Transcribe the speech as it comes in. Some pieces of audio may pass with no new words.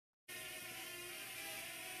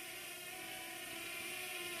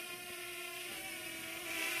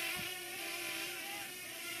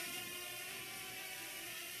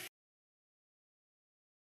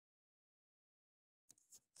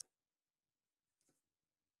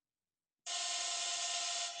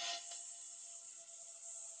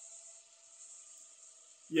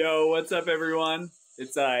Yo, what's up, everyone?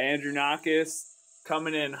 It's Andrew Nakis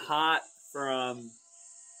coming in hot from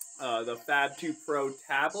the Fab 2 Pro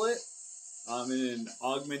tablet. In an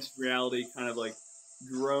augmented reality kind of like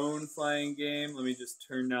drone flying game. Let me just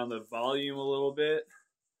turn down the volume a little bit.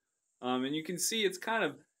 And you can see it's kind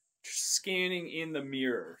of scanning in the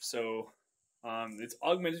mirror. So it's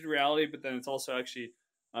augmented reality, but then it's also actually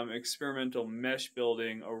experimental mesh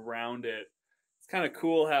building around it. It's kind of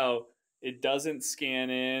cool how it doesn't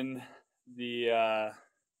scan in the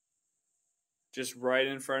just right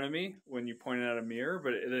in front of me when you point it at a mirror,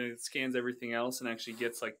 but then it scans everything else and actually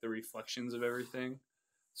gets like the reflections of everything.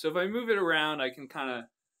 So if I move it around, I can kind of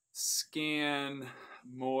scan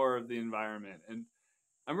more of the environment. And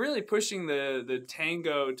I'm really pushing the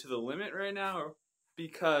Tango to the limit right now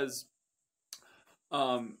because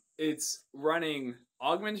it's running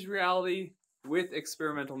augmented reality with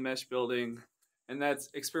experimental mesh building, and that's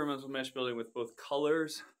experimental mesh building with both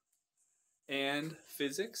colors and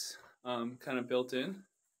physics kind of built in.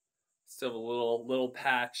 Still have a little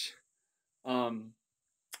patch. And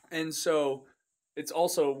so it's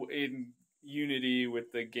also in Unity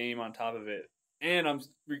with the game on top of it. And I'm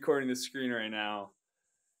recording the screen right now.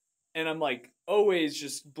 And I'm like always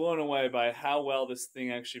just blown away by how well this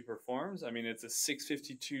thing actually performs. I mean, it's a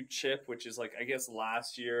 652 chip, which is like, I guess,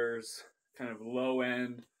 last year's kind of low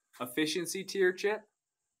end efficiency tier chip.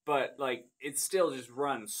 But like it still just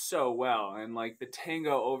runs so well. And like the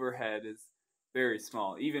Tango overhead is very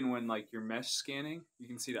small. Even when like you're mesh scanning, you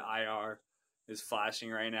can see the IR is flashing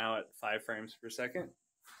right now at 5 frames per second.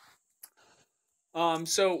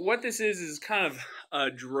 So what this is kind of a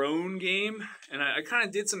drone game, and I kind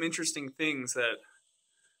of did some interesting things that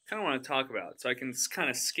I kind of want to talk about. So I can kind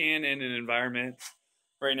of scan in an environment.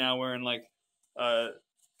 Right now we're in like kind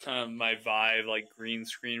of my Vive like green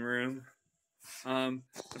screen room.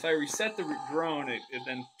 If I reset the drone, it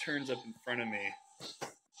then turns up in front of me.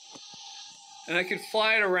 And I can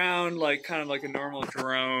fly it around like kind of like a normal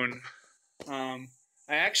drone.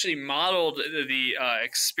 I actually modeled the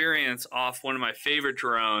experience off one of my favorite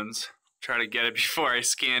drones. Try to get it before I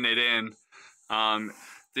scan it in.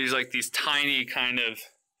 There's like these tiny kind of,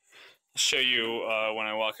 I'll show you when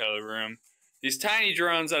I walk out of the room. These tiny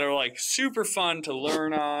drones that are like super fun to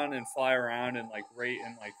learn on and fly around and like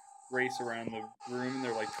race around the room.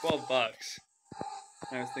 They're like 12 bucks.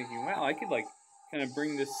 And I was thinking, wow, I could like kind of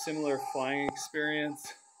bring this similar flying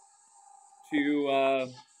experience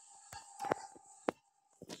to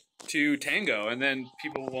Tango, and then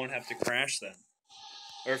people won't have to crash them.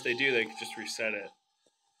 Or if they do, they could just reset it.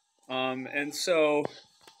 And so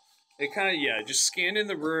it kind of, yeah, just scanned in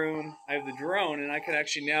the room. I have the drone, and I can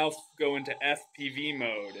actually now go into FPV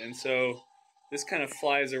mode. And so this kind of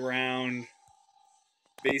flies around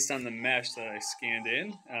based on the mesh that I scanned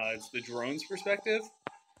in. It's the drone's perspective.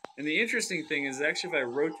 And the interesting thing is actually if I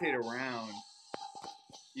rotate around,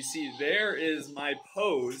 you see there is my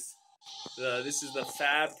pose. This is the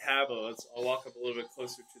Fab tablet. I'll walk up a little bit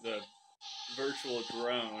closer to the virtual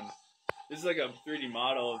drone. This is like a 3D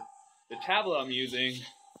model of the tablet I'm using.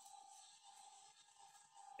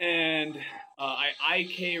 And I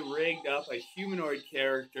IK rigged up a humanoid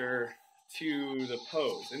character to the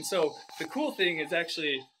pose. And so the cool thing is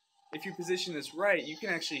actually, if you position this right, you can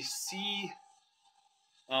actually see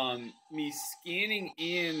me scanning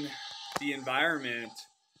in the environment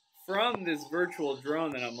from this virtual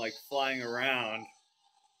drone that I'm like flying around.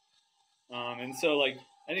 And so like,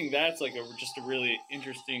 I think that's like just a really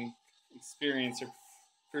interesting experience or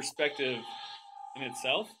perspective in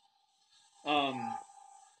itself.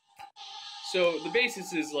 So the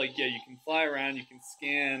basis is like, yeah, you can fly around, you can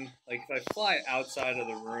scan. Like if I fly outside of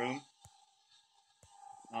the room,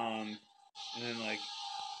 and then like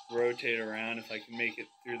rotate around if I can make it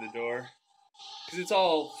through the door. Because it's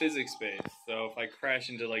all physics based. So if I crash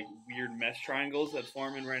into like weird mesh triangles that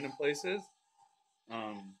form in random places,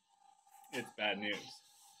 it's bad news.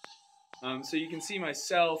 So you can see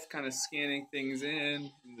myself kind of scanning things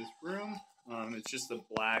in this room. It's just a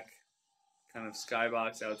black kind of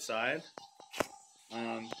skybox outside.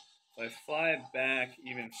 If I fly back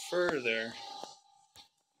even further,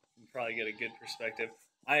 you can probably get a good perspective.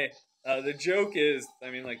 The joke is, I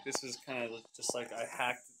mean, like this is kind of just like I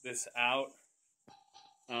hacked this out.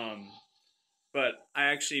 But I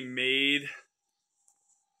actually made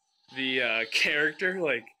the character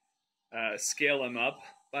like scale him up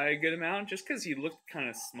by a good amount just because he looked kind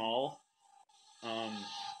of small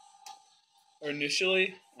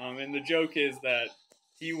initially. And the joke is that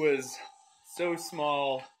he was so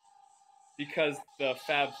small because the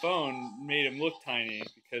Fab phone made him look tiny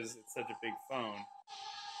because it's such a big phone.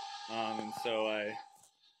 And so I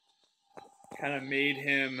kind of made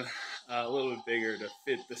him a little bit bigger to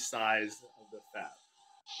fit the size of the fab.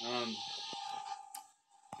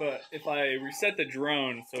 But if I reset the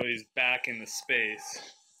drone so he's back in the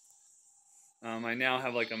space, I now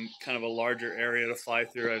have like a kind of a larger area to fly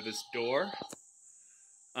through. I have this door,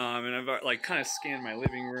 and I've like kind of scanned my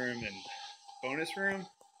living room and bonus room,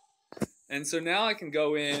 and so now I can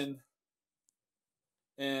go in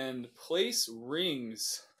and place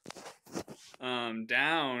rings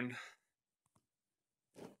down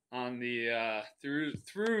on the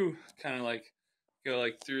through kind of like go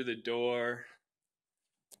like through the door.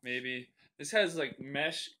 Maybe this has like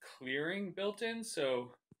mesh clearing built in,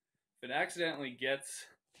 so if it accidentally gets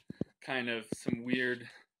kind of some weird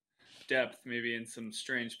depth, maybe in some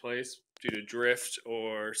strange place due to drift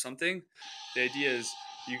or something, the idea is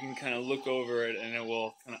you can kind of look over it and it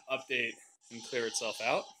will kind of update and clear itself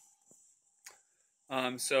out.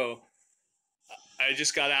 So I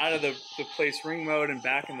just got out of the place ring mode and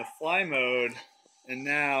back in the fly mode, and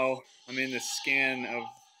now I'm in the scan of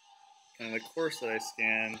kind of the course that I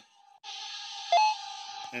scanned.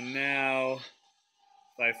 And now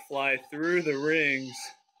if I fly through the rings,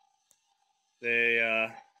 they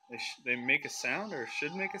make a sound, or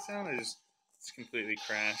should make a sound. It's completely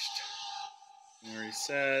crashed and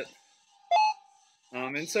reset.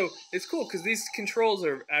 And so it's cool because these controls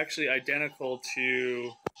are actually identical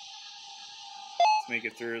to make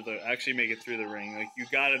it through the ring. Like, you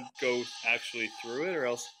gotta go actually through it or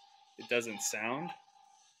else it doesn't sound.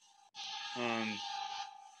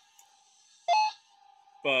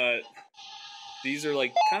 But these are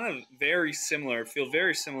like kind of very similar, feel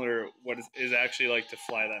very similar what is actually like to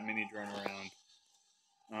fly that mini drone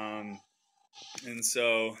around. And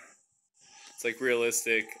so it's like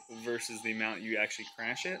realistic versus the amount you actually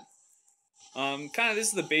crash it. Kind of this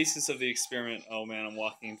is the basis of the experiment. Oh man, I'm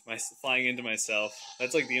flying into myself.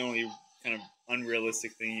 That's like the only kind of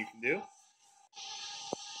unrealistic thing you can do.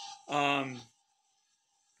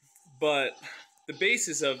 But the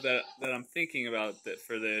basis of that I'm thinking about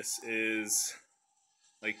for this is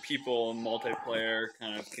like people in multiplayer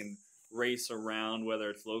kind of can race around, whether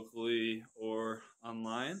it's locally or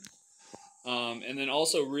online. And then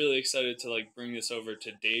also really excited to like bring this over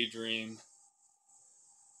to Daydream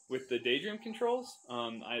with the Daydream controls.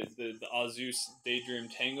 The Asus Daydream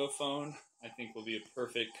Tango phone I think will be a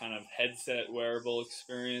perfect kind of headset wearable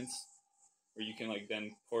experience where you can like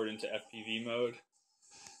then port into FPV mode.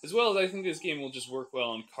 As well as I think this game will just work well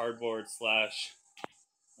on Cardboard /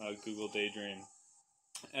 Google Daydream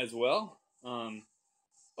as well.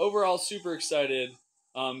 Overall, super excited.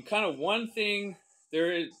 Kind of one thing,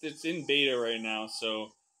 it's in beta right now,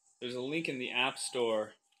 so there's a link in the App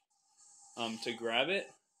Store to grab it,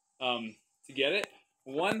 to get it.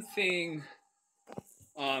 One thing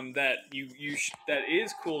that that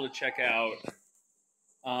is cool to check out,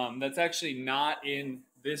 that's actually not in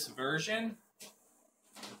this version,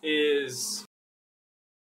 is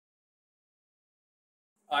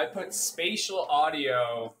I put spatial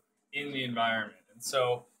audio in the environment. And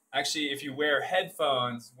so actually, if you wear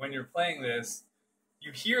headphones when you're playing this,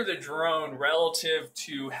 you hear the drone relative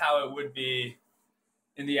to how it would be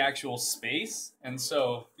in the actual space. And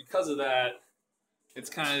so because of that, it's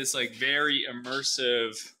kind of this like very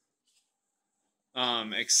immersive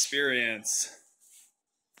experience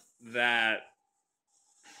that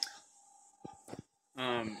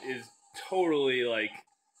is totally like,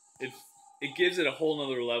 it gives it a whole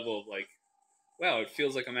nother level of like, wow, it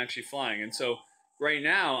feels like I'm actually flying. And so right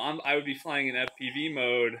now I would be flying in FPV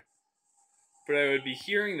mode, but I would be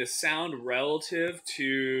hearing the sound relative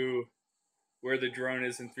to where the drone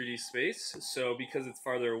is in 3D space. So because it's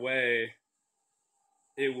farther away,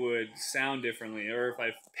 it would sound differently. Or if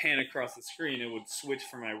I pan across the screen, it would switch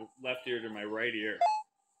from my left ear to my right ear,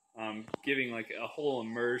 giving like a whole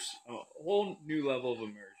new level of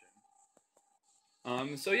immersion.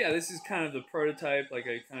 So yeah, this is kind of the prototype. Like,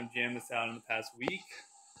 I kind of jammed this out in the past week.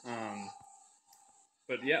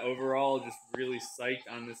 But yeah, overall, just really psyched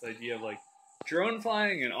on this idea of like drone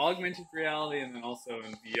flying and augmented reality, and then also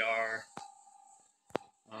in VR.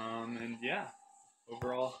 And yeah,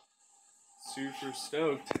 overall, super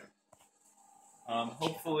stoked.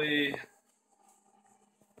 Hopefully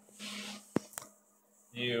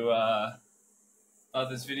you thought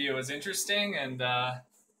this video was interesting, and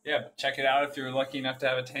yeah, check it out if you're lucky enough to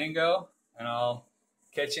have a Tango, and I'll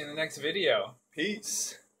catch you in the next video.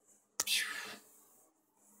 Peace.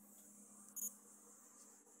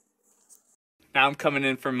 Now I'm coming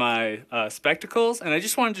in from my spectacles, and I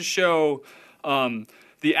just wanted to show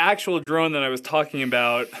the actual drone that I was talking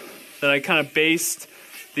about, that I kind of based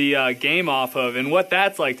the game off of, and what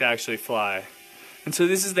that's like to actually fly. And so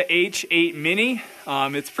this is the H8 Mini.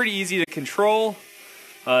 It's pretty easy to control.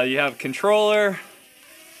 You have a controller.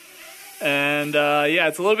 And yeah,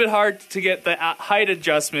 it's a little bit hard to get the height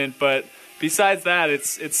adjustment, but besides that,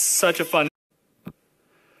 it's such a fun.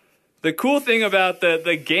 The cool thing about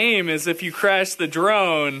the game is if you crash the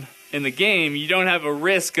drone in the game, you don't have a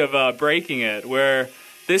risk of breaking it, where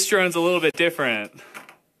this drone's a little bit different.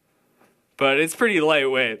 But it's pretty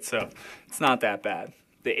lightweight, so it's not that bad.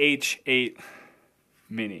 The H8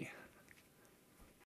 Mini.